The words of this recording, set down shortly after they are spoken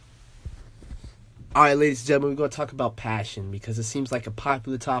All right, ladies and gentlemen, we're going to talk about passion because it seems like a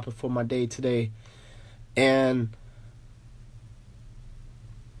popular topic for my day today. And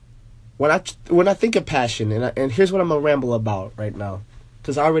when I think of passion, and here's what I'm gonna ramble about right now,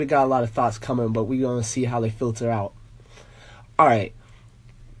 because I already got a lot of thoughts coming, but we're gonna see how they filter out. All right,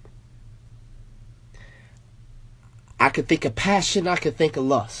 I could think of passion, I could think of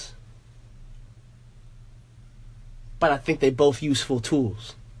lust, but I think they both useful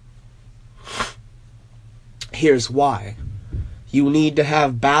tools. Here's why: you need to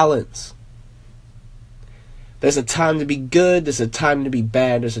have balance. There's a time to be good, there's a time to be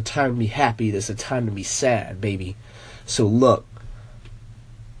bad, there's a time to be happy, there's a time to be sad, baby. So look,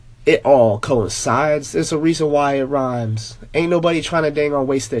 it all coincides. There's a reason why it rhymes. Ain't nobody trying to dang on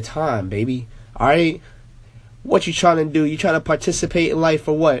waste their time, baby. Alright? What you trying to do? You trying to participate in life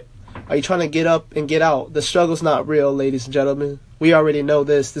or what? Are you trying to get up and get out? The struggle's not real, ladies and gentlemen. We already know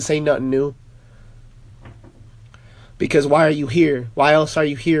this. This ain't nothing new. Because why are you here? Why else are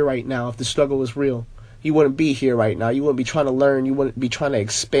you here right now if the struggle was real? You wouldn't be here right now. You wouldn't be trying to learn. You wouldn't be trying to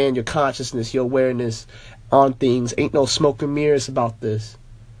expand your consciousness, your awareness on things. Ain't no smoke and mirrors about this.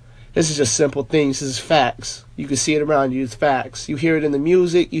 This is just simple things. This is facts. You can see it around you. It's facts. You hear it in the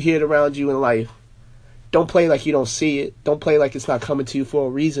music. You hear it around you in life. Don't play like you don't see it. Don't play like it's not coming to you for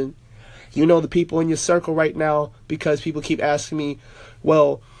a reason. You know the people in your circle right now because people keep asking me,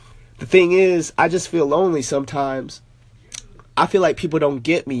 well, the thing is, I just feel lonely sometimes. I feel like people don't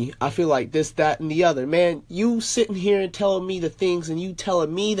get me. I feel like this, that, and the other. Man, you sitting here and telling me the things and you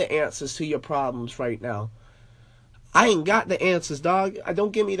telling me the answers to your problems right now. I ain't got the answers, dog.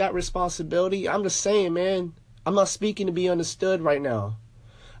 Don't give me that responsibility. I'm just saying, man. I'm not speaking to be understood right now.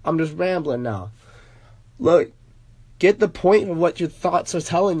 I'm just rambling now. Look, get the point of what your thoughts are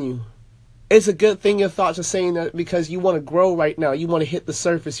telling you. It's a good thing your thoughts are saying that because you want to grow right now. You want to hit the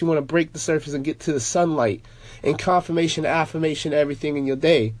surface. You want to break the surface and get to the sunlight and confirmation, affirmation, everything in your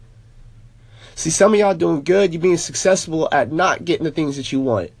day. See, some of y'all doing good. You're being successful at not getting the things that you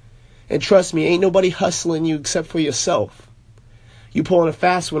want. And trust me, ain't nobody hustling you except for yourself. You pulling a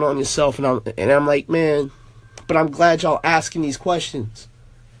fast one on yourself, and I'm like, man, but I'm glad y'all asking these questions.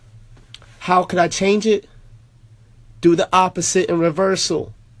 How could I change it? Do the opposite in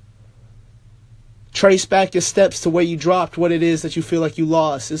reversal. Trace back your steps to where you dropped what it is that you feel like you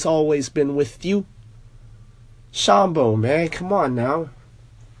lost. It's always been with you. Shambo, man, come on now.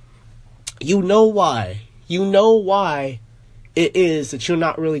 You know why. You know why it is that you're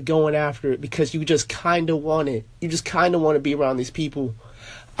not really going after it, because you just kind of want it. You just kind of want to be around these people.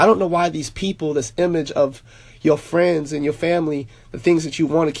 I don't know why these people, this image of your friends and your family, the things that you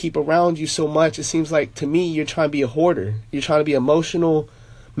want to keep around you so much, it seems like to me you're trying to be a hoarder. You're trying to be emotional,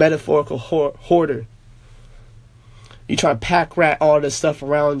 metaphorical hoarder. You try to pack rat all this stuff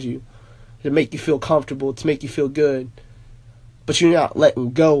around you to make you feel comfortable, to make you feel good. But you're not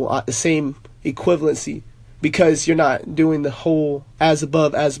letting go at the same equivalency because you're not doing the whole as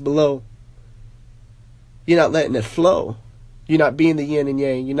above, as below. You're not letting it flow. You're not being the yin and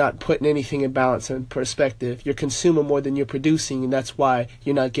yang. You're not putting anything in balance and perspective. You're consuming more than you're producing, and that's why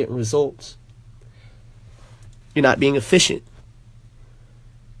you're not getting results. You're not being efficient.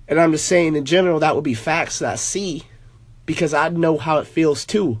 And I'm just saying, in general, that would be facts that I see, because I know how it feels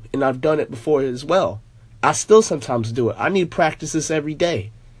too, and I've done it before as well. I still sometimes do it. I need to practice this every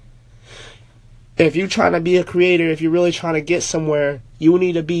day. If you're trying to be a creator, if you're really trying to get somewhere, you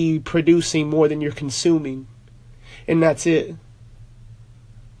need to be producing more than you're consuming. And that's it.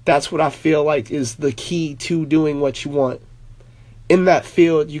 That's what I feel like is the key to doing what you want. In that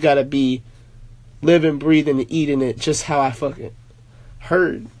field, you got to be living, breathing, and eating it just how I fucking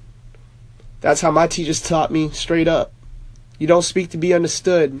heard. That's how my teachers taught me, straight up. You don't speak to be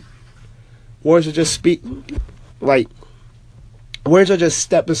understood. Words are just words are just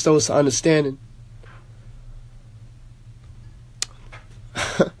stepping stones to understanding.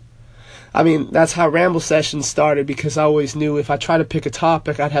 I mean, that's how Ramble Sessions started, because I always knew if I tried to pick a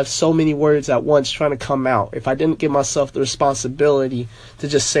topic, I'd have so many words at once trying to come out. If I didn't give myself the responsibility to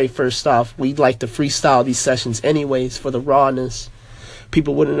just say, first off, we'd like to freestyle these sessions anyways for the rawness,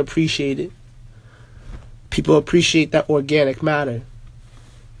 people wouldn't appreciate it. People appreciate that organic matter.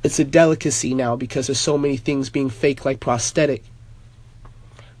 It's a delicacy now because there's so many things being fake like prosthetic.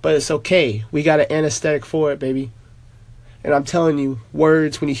 But it's okay. We got an anesthetic for it, baby. And I'm telling you,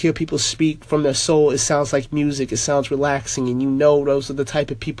 words, when you hear people speak from their soul, it sounds like music. It sounds relaxing. And you know those are the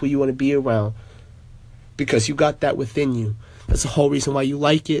type of people you want to be around, because you got that within you. That's the whole reason why you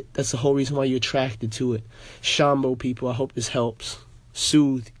like it. That's the whole reason why you're attracted to it. Shambo, people, I hope this helps.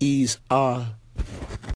 Soothe, ease,